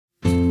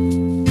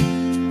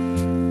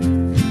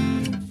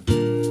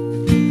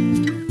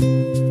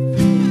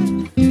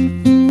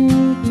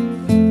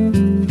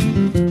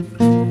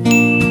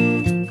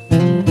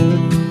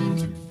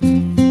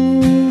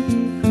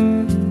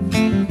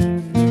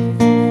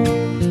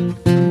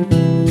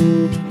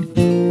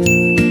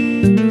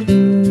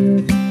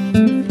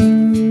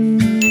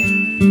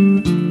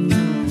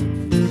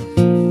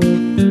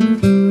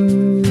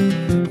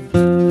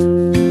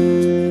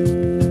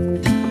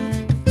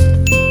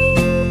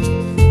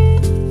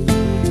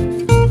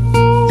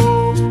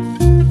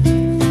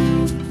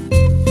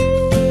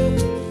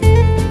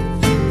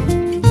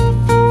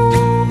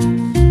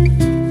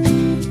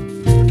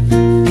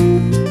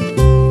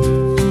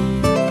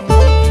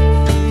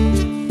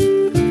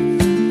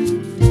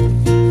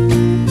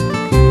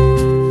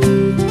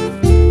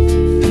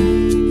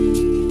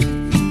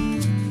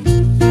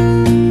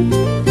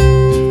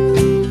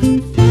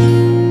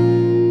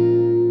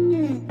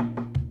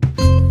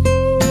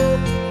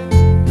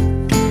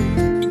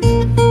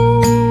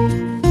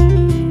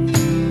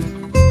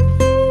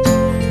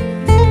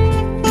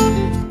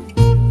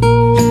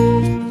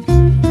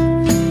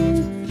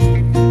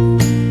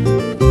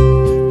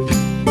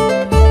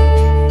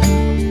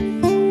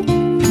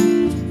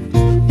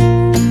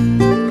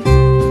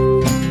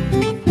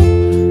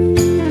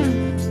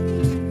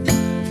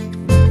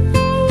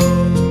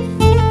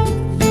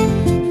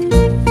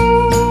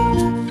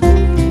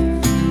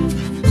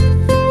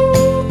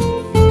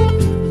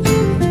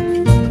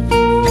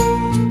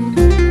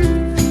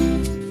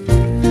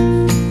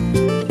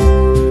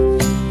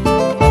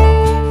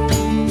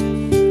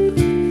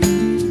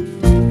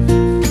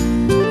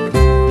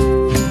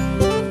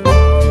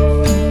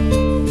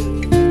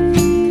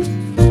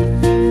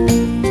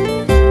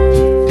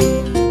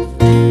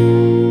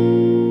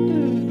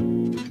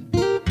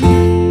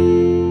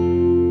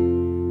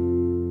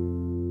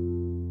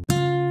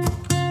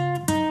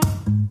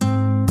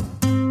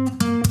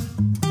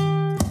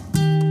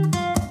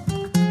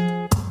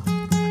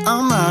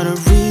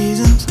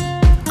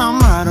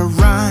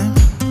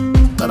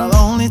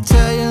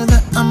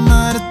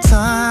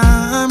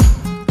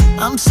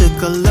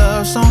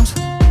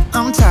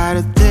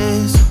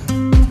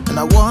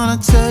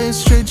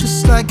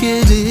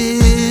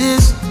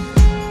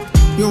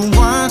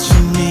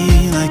watching me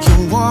like you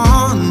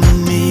want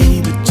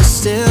me, but you're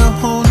still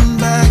holding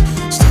back,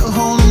 still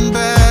holding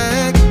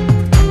back.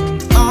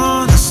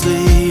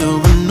 Honestly,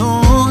 you're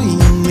annoying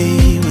me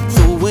with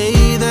the way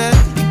that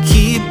you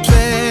keep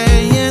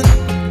playing.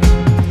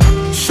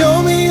 Show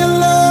me your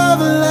love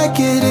like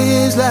it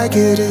is, like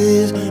it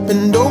is.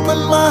 Bend open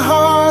my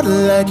heart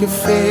like you're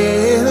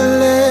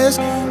fearless.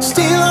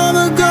 Steal all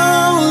the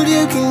gold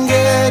you can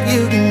get,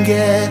 you can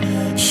get.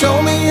 Show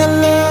me your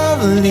love,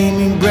 leave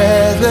me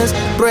breathless,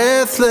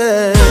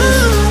 breathless.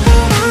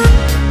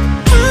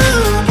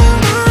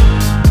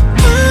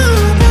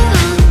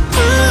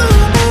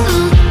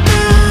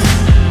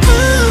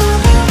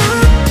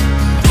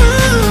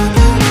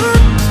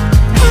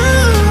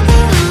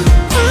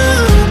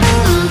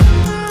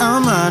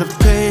 I'm out of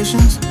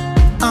patience,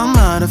 I'm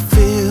out of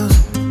feels,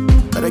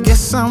 but I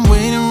guess I'm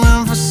waiting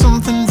around for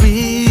something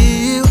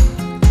real.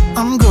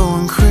 I'm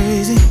going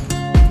crazy,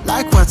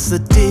 like what's the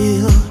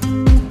deal?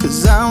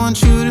 'Cause I want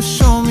you to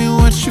show me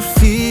what you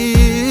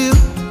feel.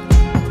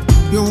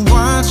 You're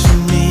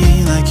watching me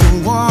like you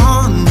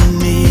want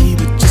me,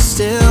 but you're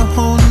still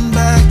holding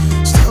back,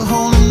 still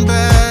holding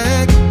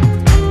back.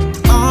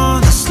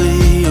 Honestly,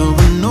 you're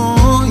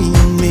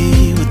annoying me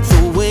with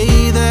the way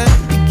that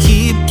you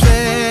keep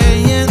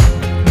playing.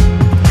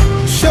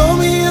 Show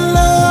me your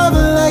love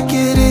like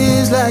it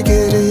is, like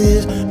it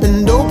is.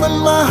 Bend open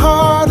my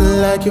heart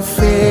like you're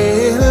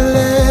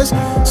fearless.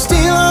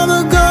 Steal all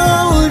the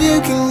gold you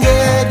can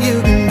get, you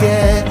can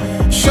get.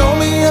 Show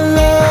me your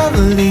love,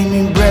 leave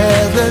me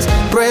breathless,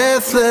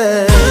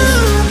 breathless.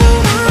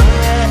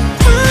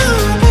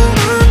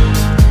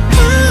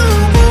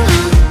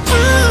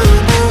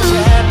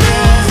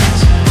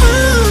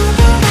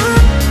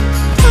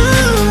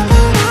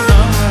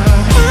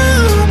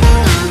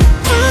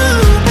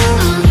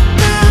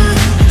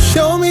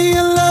 Show me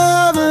your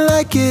love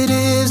like it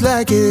is,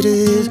 like it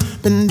is.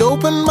 Bend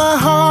open my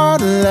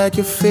heart like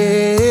you're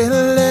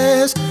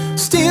fearless.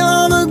 Steal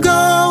all the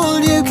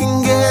gold you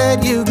can get,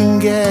 you can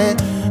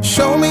get.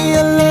 Show me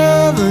your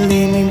love,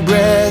 leave me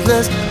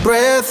breathless,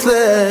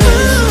 breathless.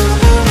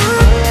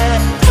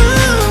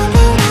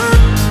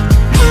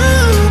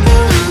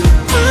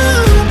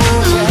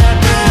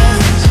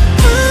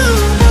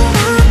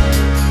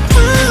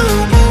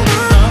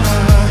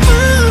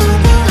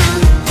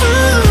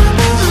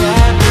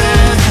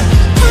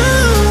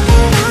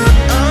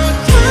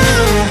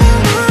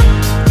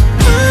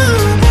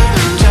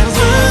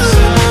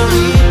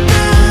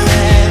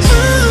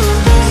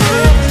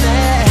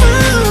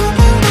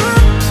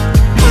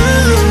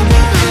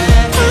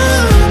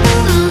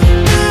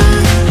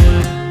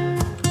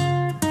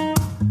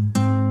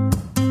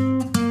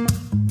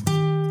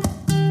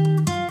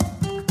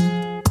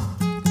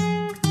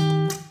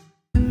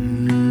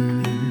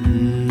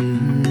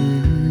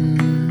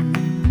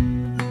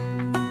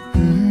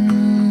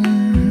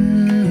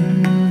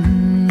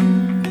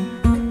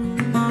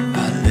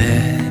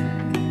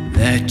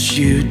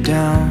 You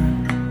down,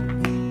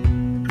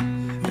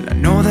 and I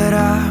know that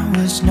I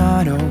was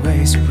not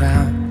always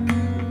around.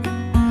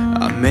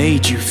 I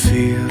made you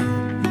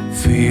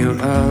feel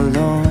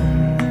alone.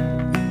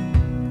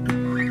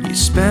 You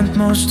spent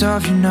most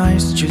of your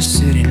nights just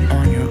sitting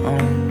on your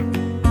own.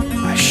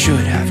 I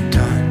should have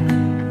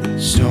done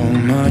so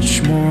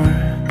much more,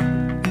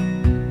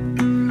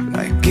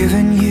 like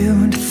giving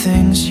you the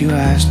things you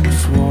asked me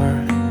for.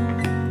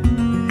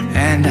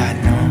 And I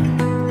know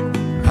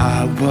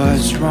I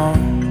was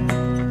wrong.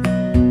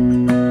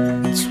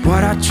 It's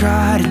what I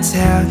try to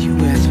tell you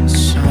with my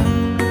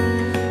song,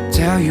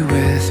 tell you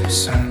with my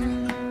song.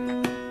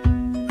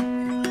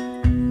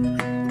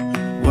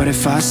 What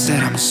if I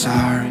said I'm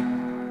sorry?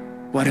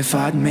 What if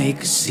I'd make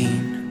a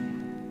scene?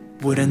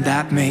 Wouldn't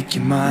that make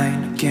you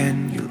mine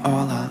again? You're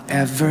all I'll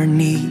ever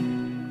need.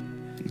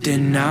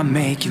 Didn't I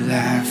make you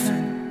laugh?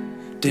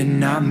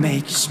 Didn't I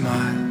make you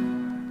smile?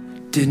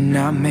 Didn't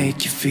I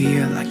make you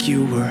feel like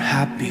you were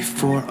happy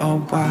for a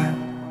while?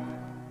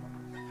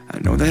 I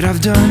know that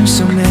I've done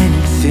so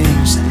many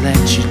things that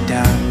let you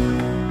down,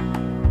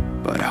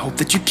 but I hope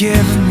that you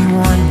give me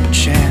one more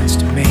chance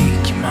to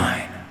make you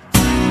mine.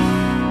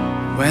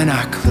 When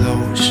I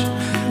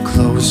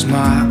close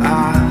my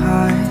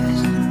eyes,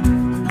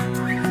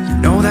 you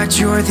know that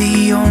you're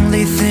the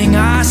only thing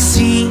I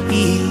see,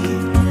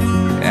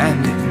 and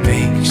it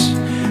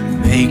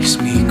makes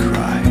me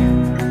cry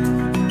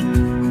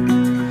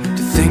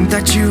to think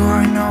that you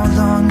are no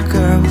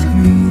longer with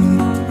me.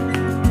 What if I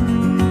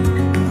said I'm sorry? What if I make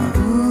a scene? Wouldn't that make you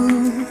mine again? All I ever need. Didn't I make you laugh?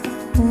 Didn't I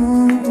make you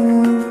smile?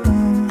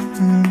 Didn't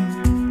I make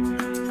you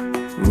feel like you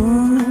were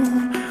happy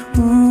for a while? I know that I've done so many things that let you down, but I hope that you give me one more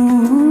chance to make you mine.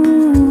 When I close my eyes, you know that you're the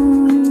only thing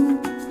I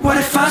see, and it makes me cry to think that you are no longer with me. What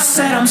if I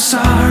said I'm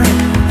sorry?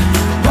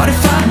 What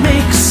if I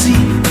make a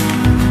scene?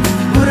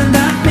 Wouldn't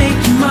that make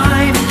you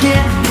mine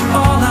again?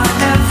 All I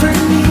ever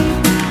need.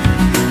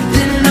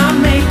 Didn't I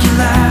make you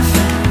laugh?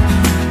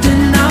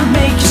 Didn't I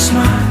make you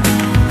smile?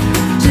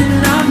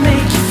 Didn't I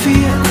make you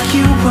feel like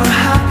you were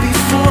happy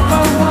for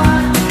a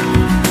while?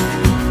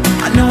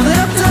 I know that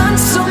I've done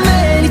so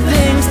many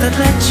things that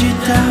let you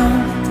down,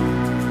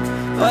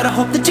 but I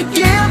hope that you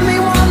give me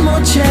one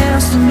more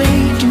chance to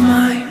make you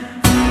mine.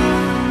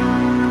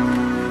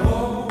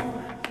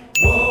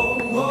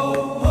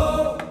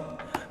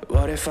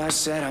 if I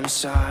said I'm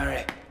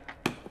sorry?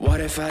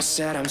 What if I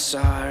said I'm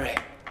sorry?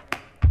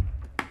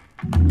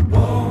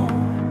 Whoa,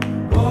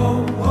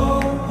 whoa,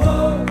 whoa,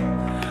 whoa.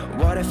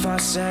 What if I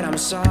said I'm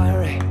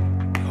sorry?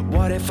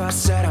 What if I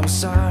said I'm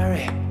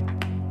sorry?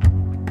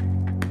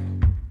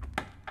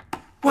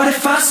 What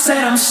if I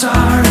said I'm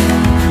sorry?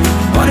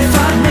 What if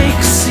I make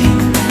a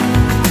scene?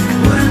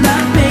 Wouldn't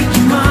that make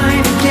you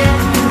mine again?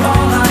 You're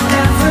all I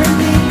ever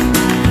need.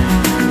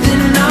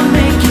 Didn't I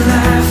make you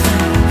laugh?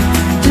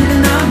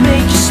 Didn't I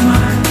make you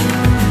smile?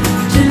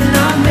 Didn't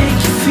I make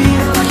you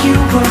feel like you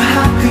were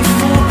happy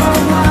for a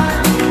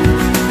while?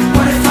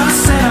 What if I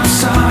said I'm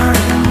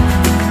sorry?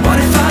 What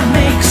if I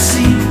make a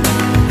scene?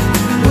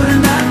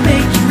 Wouldn't that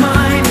make you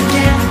mine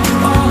again?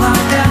 You're all I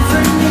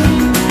ever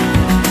need.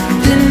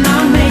 Didn't I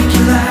make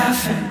you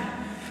laugh?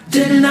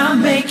 Didn't I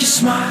make you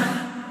smile?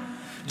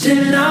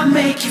 Didn't I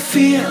make you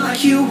feel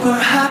like you were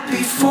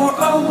happy for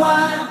a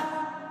while?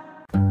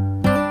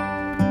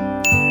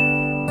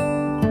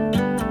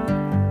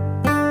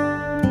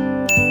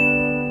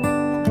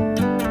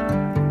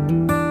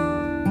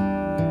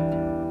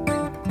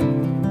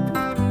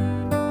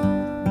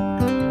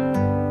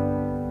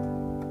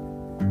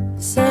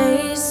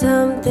 Say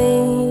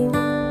something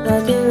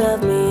like you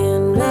love me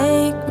and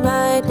make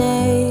my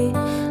day,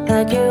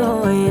 like you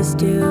always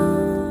do,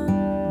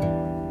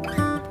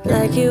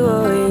 like you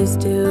always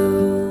do.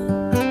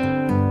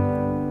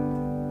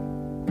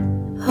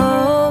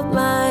 Hold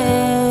my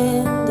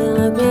hand and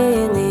look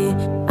me in the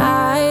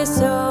eyes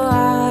so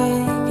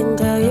I can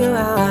tell you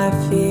how I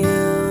feel,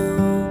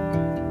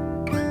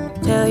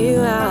 tell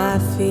you how I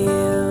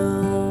feel.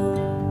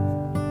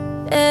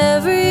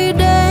 Every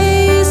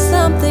day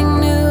something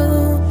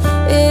new,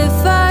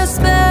 if I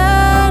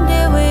spend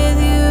it with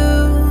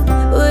you,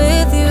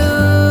 with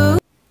you.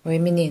 Oi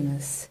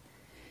meninas,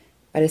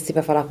 apareci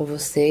para falar com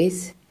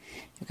vocês.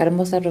 Eu quero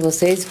mostrar para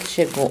vocês que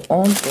chegou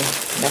ontem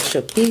da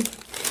Shopee.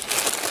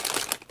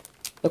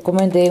 Eu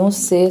encomendei um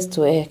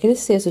cesto, aquele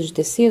cesto de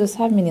tecido,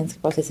 sabe meninas? Que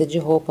pode ser de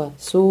roupa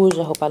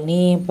suja, roupa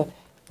limpa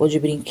ou de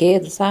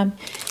brinquedo, sabe?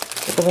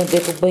 Eu encomendei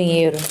pro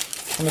banheiro,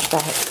 quando eu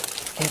estava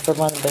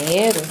reformando o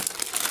banheiro.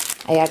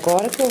 Aí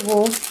agora que eu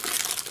vou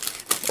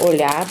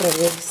olhar para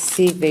ver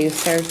se veio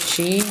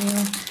certinho,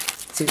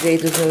 se veio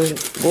do meu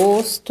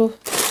gosto,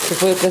 se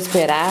foi o que eu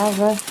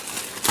esperava.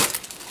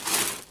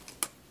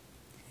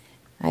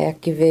 Aí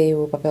aqui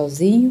veio o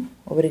papelzinho,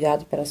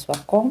 obrigado pela sua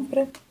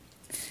compra.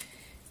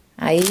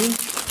 Aí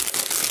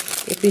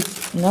eu pedi,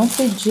 não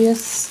pedi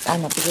assim,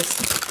 pedi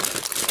assim.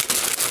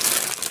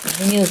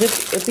 Meninas,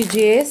 eu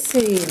pedi essa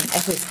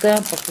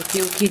estampa porque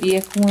eu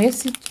queria com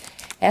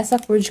essa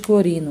cor de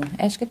corino.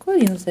 Acho que é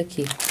corino isso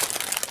aqui.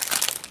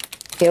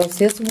 Que é o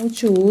cesto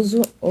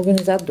multiuso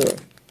organizador.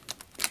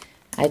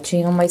 Aí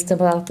tinha uma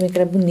estampa lá também que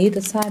era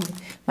bonita, sabe?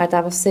 Mas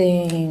tava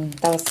sem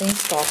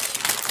estoque.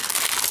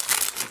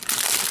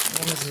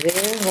 Vamos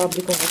ver, vou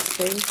abrir com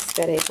vocês.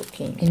 Espera aí um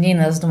pouquinho.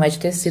 Meninas, não é de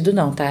tecido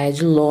não, tá? É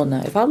de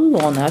lona. Eu falo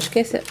lona, acho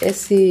que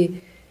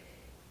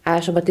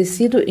chama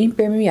tecido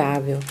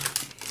impermeável.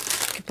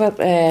 Que pra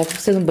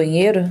você no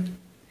banheiro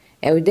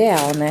é o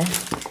ideal, né?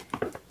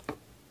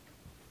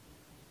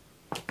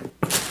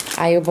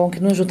 Aí o bom é que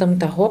não junta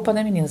muita roupa,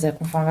 né, meninas?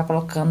 Conforme vai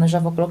colocando, eu já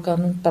vou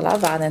colocando pra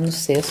lavar, né, no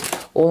cesto.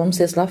 Ou no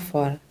cesto lá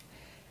fora.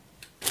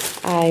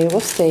 Aí eu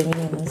gostei,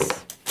 meninas.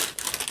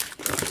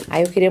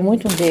 Aí eu queria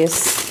muito um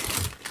desse.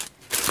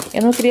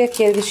 Eu não queria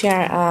aquele que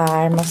tinha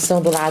a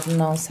armação do lado,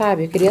 não,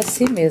 sabe? Eu queria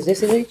assim mesmo,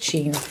 desse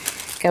jeitinho.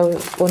 Que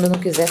quando eu não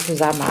quisesse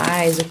usar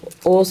mais,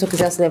 ou se eu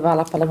quisesse levar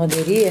lá pra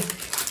lavanderia,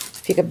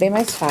 fica bem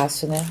mais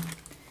fácil, né?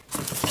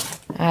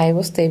 Ah, eu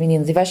gostei,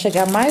 meninas. E vai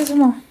chegar mais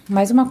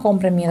uma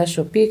compra minha da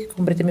Shopee, que eu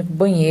comprei também pro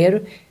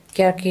banheiro,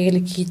 que é aquele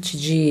kit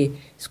de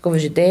escova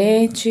de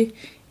dente,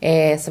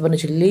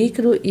 sabonete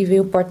líquido, e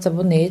veio o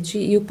porta-sabonete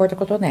e o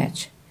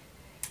porta-cotonete.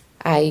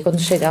 Aí, quando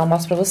chegar, eu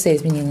mostro pra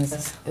vocês,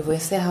 meninas. Eu vou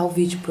encerrar o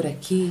vídeo por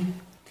aqui,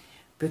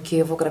 porque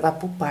eu vou gravar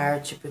por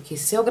parte. Porque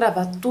se eu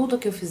gravar tudo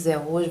que eu fizer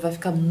hoje, vai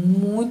ficar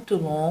muito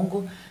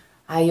longo.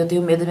 Aí eu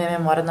tenho medo da minha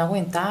memória não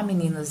aguentar,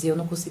 meninas, e eu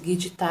não conseguir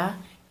editar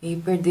e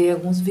perder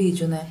alguns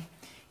vídeos, né?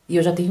 E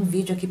eu já tenho um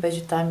vídeo aqui pra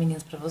editar,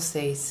 meninas, pra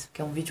vocês,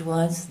 que é um vídeo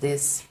antes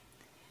desse.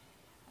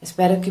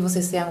 Espero que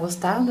vocês tenham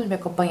gostado de me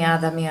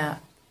acompanhar da minha...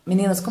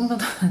 Meninas, como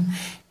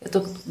eu tô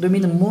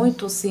dormindo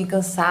muito, assim,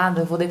 cansada,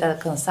 eu vou deitar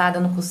cansada,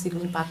 eu não consigo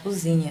limpar a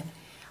cozinha.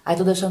 Aí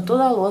tô deixando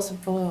toda a louça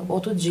pro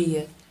outro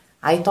dia.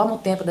 Aí toma o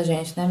tempo da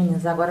gente, né,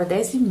 meninas? Agora é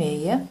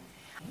 10h30.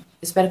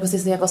 Espero que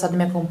vocês tenham gostado da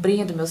minha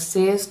comprinha, do meu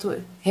cesto.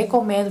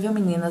 Recomendo, viu,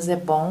 meninas? É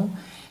bom.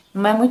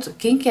 Não é muito...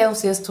 Quem quer o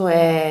cesto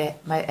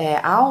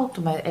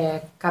alto,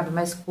 cabe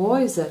mais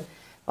coisa,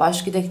 eu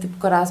acho que tem que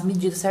procurar as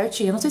medidas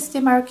certinhas. Eu não sei se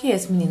tem maior que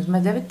esse, meninos,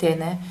 mas deve ter,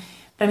 né?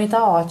 Pra mim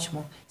tá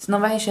ótimo. Se não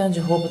vai enchendo de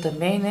roupa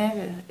também,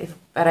 né?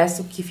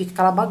 Parece que fica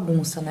aquela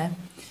bagunça, né?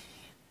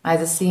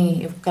 Mas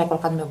assim, eu quero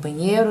colocar no meu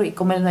banheiro. E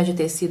como ele não é de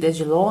tecido, é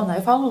de lona.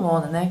 Eu falo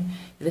lona, né?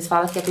 Eles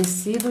falam que é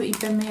tecido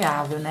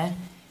impermeável, né?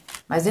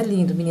 Mas é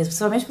lindo, meninas.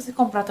 Principalmente se você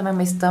comprar também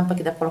uma estampa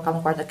que dá pra colocar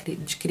no quarto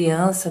de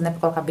criança, né? Pra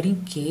colocar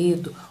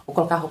brinquedo, ou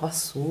colocar roupa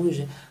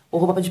suja, ou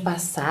roupa de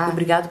passar.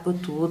 Obrigado por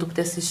tudo, por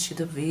ter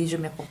assistido o vídeo,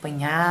 me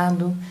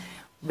acompanhado.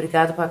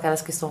 Obrigado por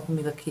aquelas que estão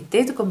comigo aqui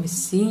desde o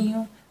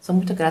comecinho. Sou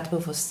muito grata por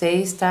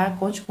vocês, tá?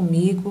 Conte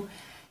comigo.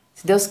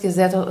 Se Deus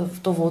quiser, eu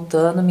tô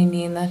voltando,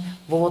 menina.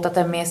 Vou voltar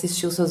também a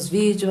assistir os seus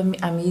vídeos,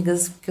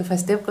 amigas, porque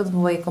faz tempo que eu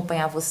não vou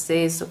acompanhar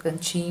vocês, seu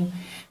cantinho.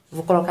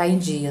 Vou colocar em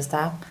dias,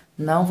 tá?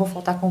 Não vou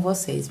faltar com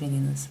vocês,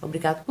 meninas.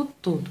 Obrigado por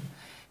tudo.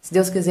 Se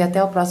Deus quiser,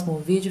 até o próximo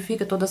vídeo.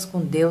 Fica todas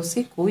com Deus,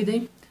 se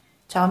cuidem.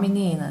 Tchau,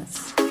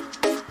 meninas.